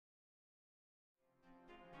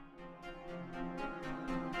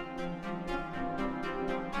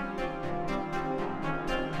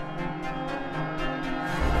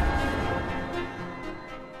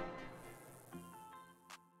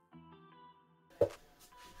All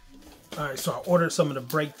right, so I ordered some of the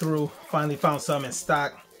breakthrough. Finally found some in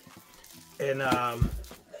stock. And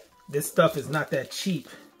this stuff is not that cheap.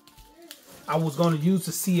 I was going to use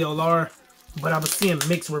the CLR, but I was seeing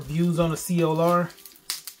mixed reviews on the CLR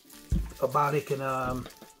about it can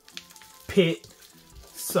pit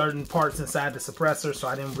certain parts inside the suppressor, so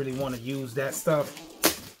I didn't really want to use that stuff.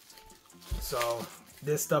 So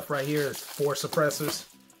this stuff right here is 4 suppressors,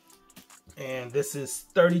 and this is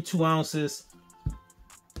 32 ounces.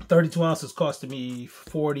 32 ounces costed me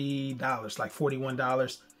 $40, like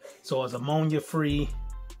 $41. So it's ammonia free.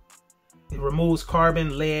 It removes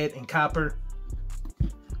carbon, lead, and copper.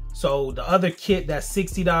 So the other kit that's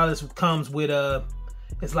 $60 comes with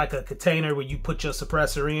it's like a container where you put your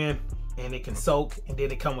suppressor in and it can soak, and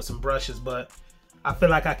then it comes with some brushes. But I feel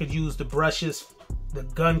like I could use the brushes, the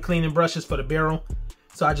gun cleaning brushes for the barrel.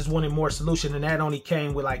 So I just wanted more solution, and that only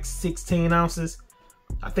came with like 16 ounces.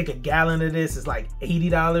 I think a gallon of this is like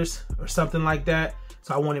 $80 or something like that.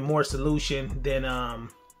 So I wanted more solution than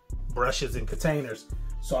brushes and containers.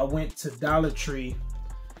 So I went to Dollar Tree,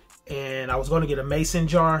 and I was going to get a mason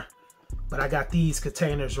jar, but I got these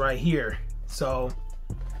containers right here. So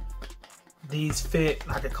these fit.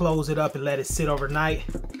 I could close it up and let it sit overnight.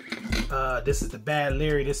 This is the Bad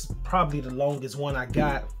Larry. This is probably the longest one I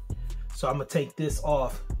got. So I'm gonna take this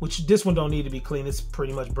off, which this one don't need to be clean. It's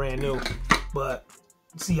pretty much brand new, but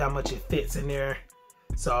see how much it fits in there.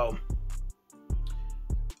 So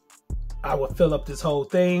I will fill up this whole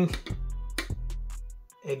thing,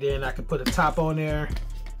 and then I can put a top on there.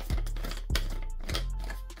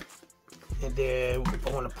 And then if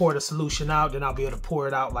I want to pour the solution out, then I'll be able to pour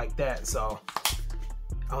it out like that. So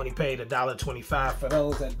I only paid $1.25 for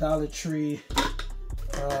those at Dollar Tree.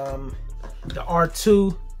 The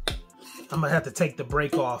R2, I'm gonna have to take the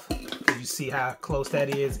brake off. You see how close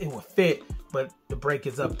that is? It will fit, but the brake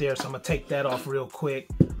is up there, so I'm gonna take that off real quick.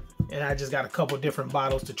 And I just got a couple different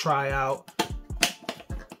bottles to try out.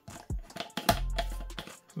 I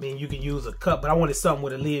mean, you can use a cup, but I wanted something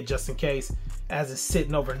with a lid just in case. As it's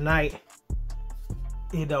sitting overnight,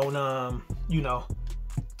 it don't you know,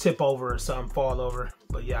 tip over or something, fall over.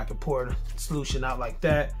 But yeah, I can pour the solution out like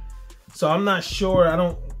that. So I'm not sure. I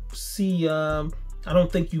don't see I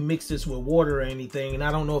don't think you mix this with water or anything, and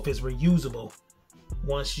I don't know if it's reusable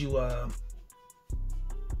once you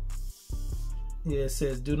yeah, it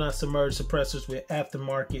says do not submerge suppressors with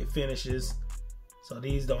aftermarket finishes. So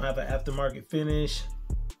these don't have an aftermarket finish.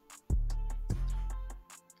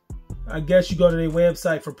 I guess you go to their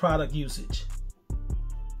website for product usage.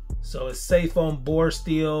 So it's safe on bore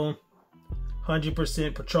steel,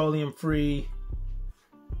 100% petroleum free.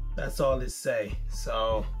 That's all it say.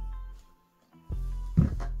 So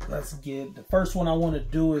let's get the first one I want to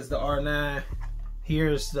do is the R9.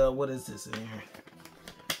 Here's the, what is this in here?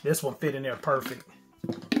 This one fit in there perfect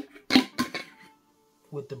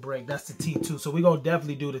with the brake. That's the T2. So we're gonna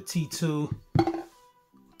definitely do the T2,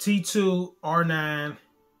 R9,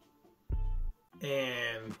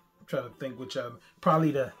 and I'm trying to think which other. Probably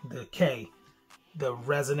the K, the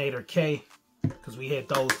Resonator K, because we had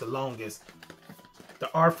those the longest. The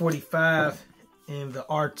R45 and the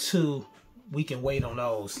R2, we can wait on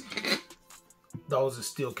those. Those are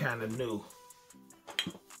still kind of new.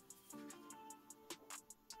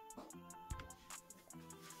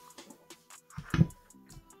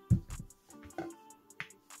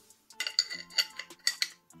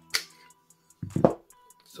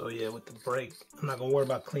 So yeah, with the brake, I'm not gonna worry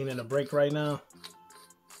about cleaning the brake right now.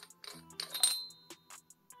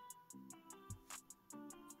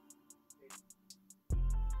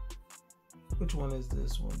 Which one is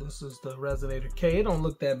this one? This is the Resonator K. It don't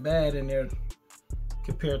look that bad in there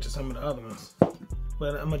compared to some of the other ones.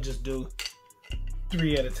 But I'm gonna just do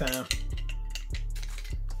 3 at a time.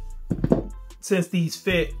 Since these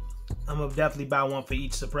fit, I'm gonna definitely buy one for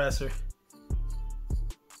each suppressor.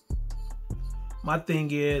 My thing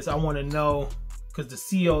is, I want to know, because the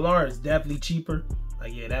CLR is definitely cheaper.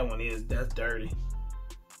 Like, yeah, that one is, that's dirty.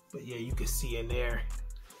 But yeah, you can see in there.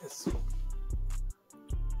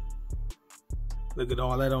 Look at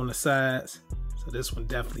all that on the sides. So this one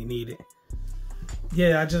definitely needed.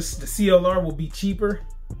 Yeah, the CLR will be cheaper.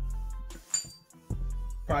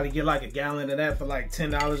 Probably get like a gallon of that for like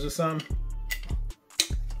 $10 or something.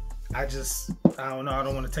 I don't know, I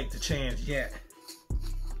don't want to take the chance yet.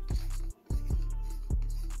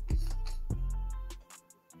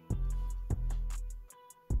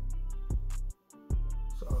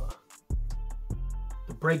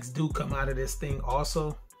 Brakes do come out of this thing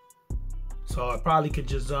also, so I probably could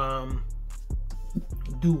just do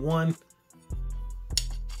one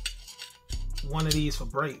of these for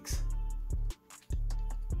brakes.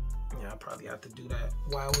 Yeah, I probably have to do that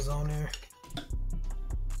while I was on there.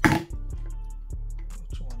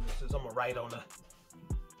 Which one is this? I'm gonna write on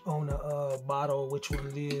the bottle which one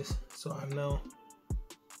it is, so I know.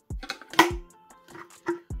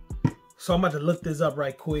 So I'm about to look this up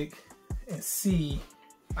right quick and see.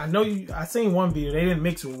 I know I seen one video, they didn't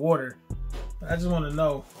mix with water. But I just want to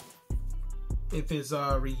know if it's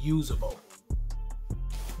reusable.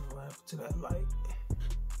 What happened to that light?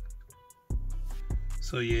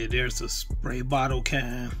 So yeah, there's a spray bottle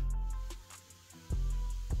can.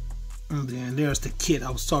 And then there's the kit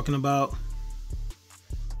I was talking about.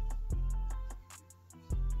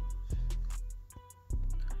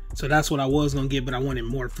 So that's what I was gonna get, but I wanted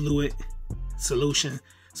more fluid solution.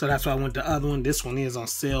 So that's why I went the other one. This one is on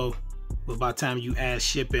sale, but by the time you add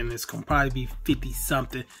shipping, it's gonna probably be 50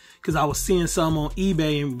 something. Cause I was seeing some on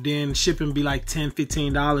eBay and then shipping be like $10,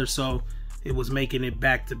 $15. So it was making it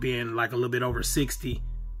back to being like a little bit over 60.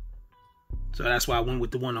 So that's why I went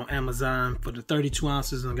with the one on Amazon for the 32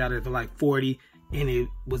 ounces and got it for like 40, and it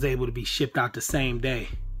was able to be shipped out the same day.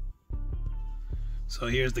 So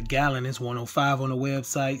here's the gallon. It's 105 on the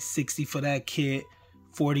website, 60 for that kit,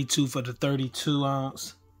 42 for the 32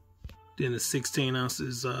 ounce. Then the 16 ounce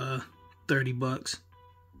is 30 bucks.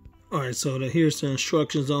 All right, so here's the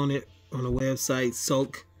instructions on it on the website.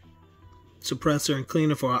 Soak suppressor and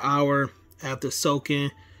cleaner for an hour. After soaking,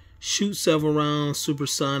 shoot several rounds.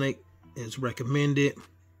 Supersonic is recommended.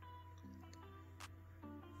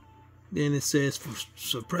 Then it says for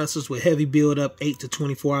suppressors with heavy buildup, 8 to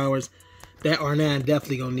 24 hours. That R9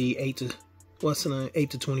 definitely gonna need 8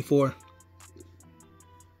 to 24.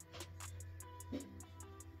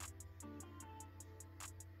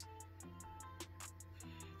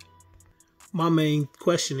 My main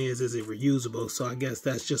question is it reusable? So I guess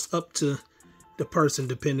that's just up to the person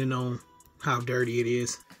depending on how dirty it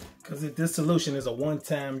is. Because if this solution is a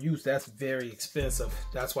one-time use, that's very expensive.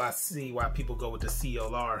 That's why I see why people go with the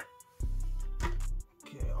CLR.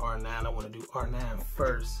 Okay, R9, I want to do R9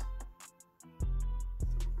 first.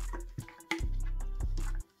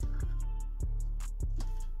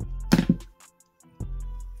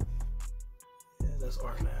 Yeah, that's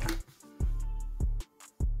R9.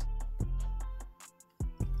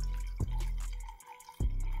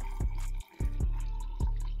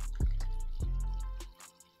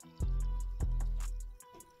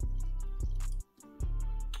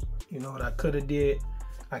 You know what I could have did?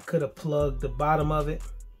 I could have plugged the bottom of it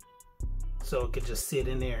so it could just sit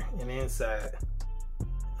in there and the inside.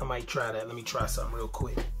 I might try that. Let me try something real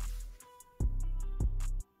quick.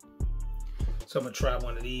 So I'm gonna try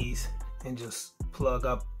one of these and just plug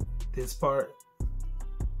up this part.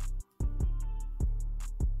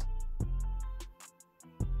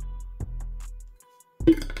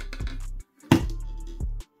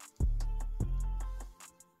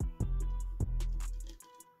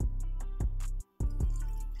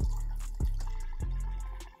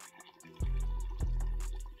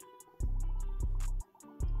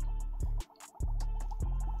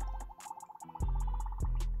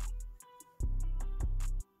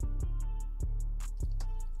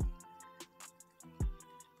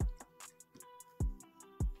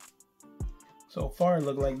 So far it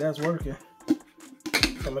looks like that's working.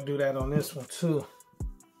 So I'm gonna do that on this one too.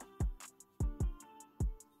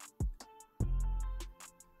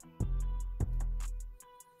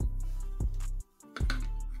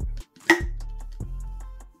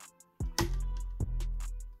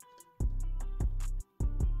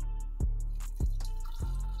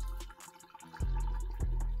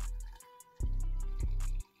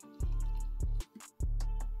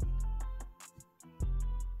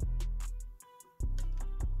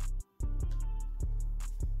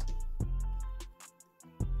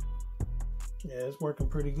 Yeah, it's working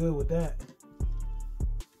pretty good with that.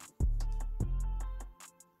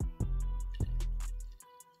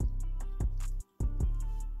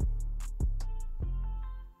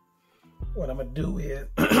 What I'm gonna do is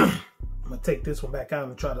I'm gonna take this one back out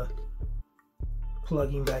and try to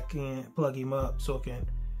plug him back in, plug him up so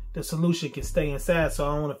the solution can stay inside, so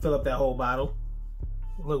I don't want to fill up that whole bottle.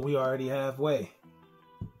 Look, we already halfway.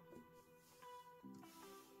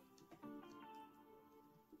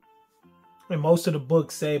 And most of the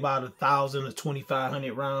books say about 1,000 to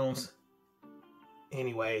 2,500 rounds.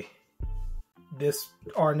 Anyway, this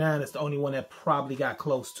R9 is the only one that probably got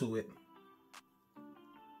close to it.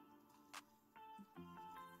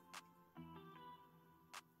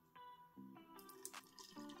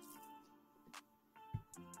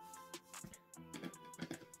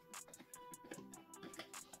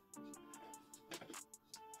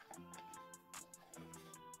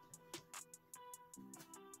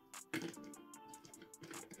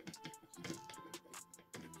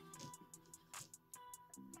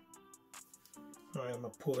 All right, I'm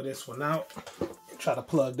gonna pull this one out and try to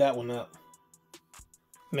plug that one up.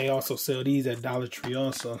 And they also sell these at Dollar Tree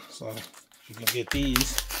also, so you can get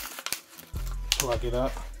these. Plug it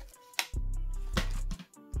up.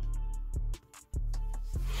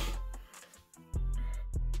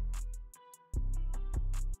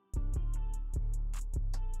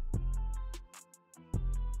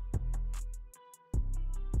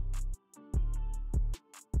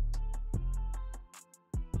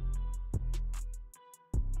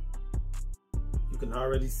 You can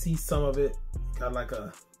already see some of it. Got like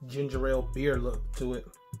a ginger ale beer look to it.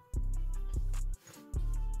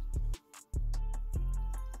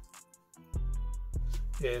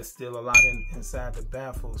 Yeah, it's still a lot inside the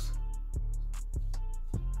baffles.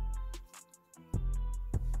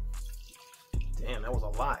 Damn, that was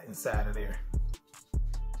a lot inside of there.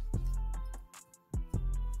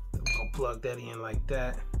 I'm gonna plug that in like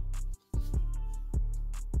that.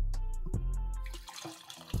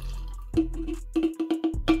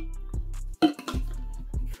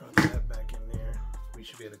 Drop that back in there. We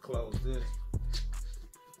should be able to close this.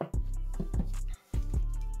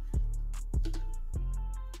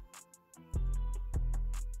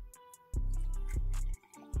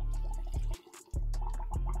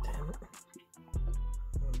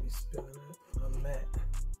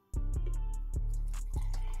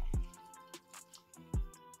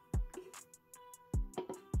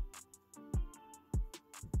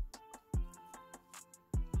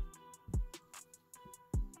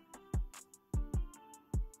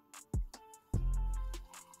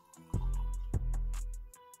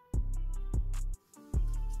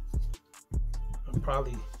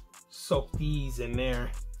 Probably soak these in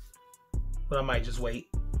there, but I might just wait.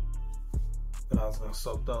 But I was gonna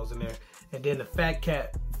soak those in there, and then the Fat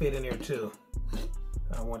Cat fit in there too.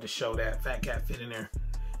 I wanted to show that Fat Cat fit in there,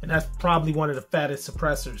 and that's probably one of the fattest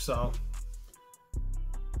suppressors. So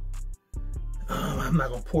I'm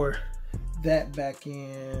not gonna pour that back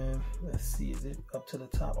in. Let's see, is it up to the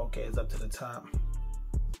top? Okay, it's up to the top.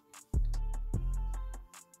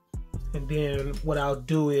 And then what I'll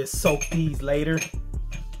do is soak these later.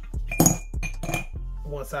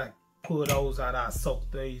 Once I pull those out, I'll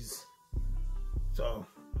soak these. So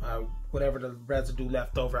whatever the residue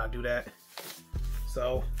left over, I'll do that.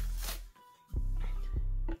 So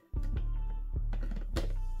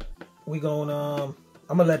we gonna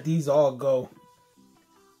I'm gonna let these all go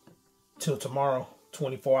till tomorrow,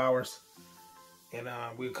 24 hours. And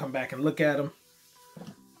we'll come back and look at them.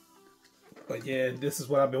 But yeah, this is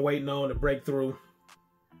what I've been waiting on to break through.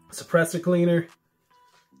 Suppressor cleaner.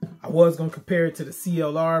 I was going to compare it to the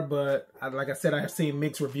CLR, but like I said, I have seen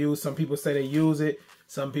mixed reviews. Some people say they use it.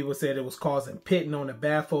 Some people said it was causing pitting on the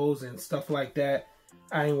baffles and stuff like that.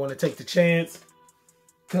 I didn't want to take the chance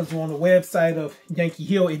because on the website of Yankee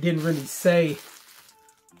Hill, it didn't really say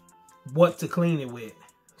what to clean it with.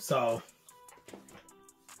 So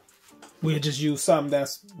we'll just use something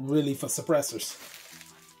that's really for suppressors.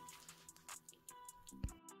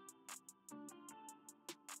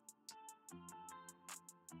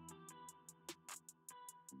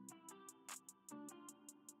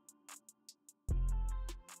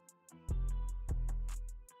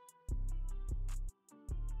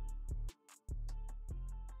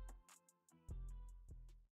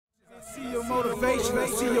 See your motivation, I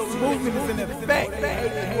see your movement is in effect,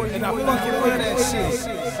 and I fucking love that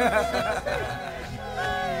shit.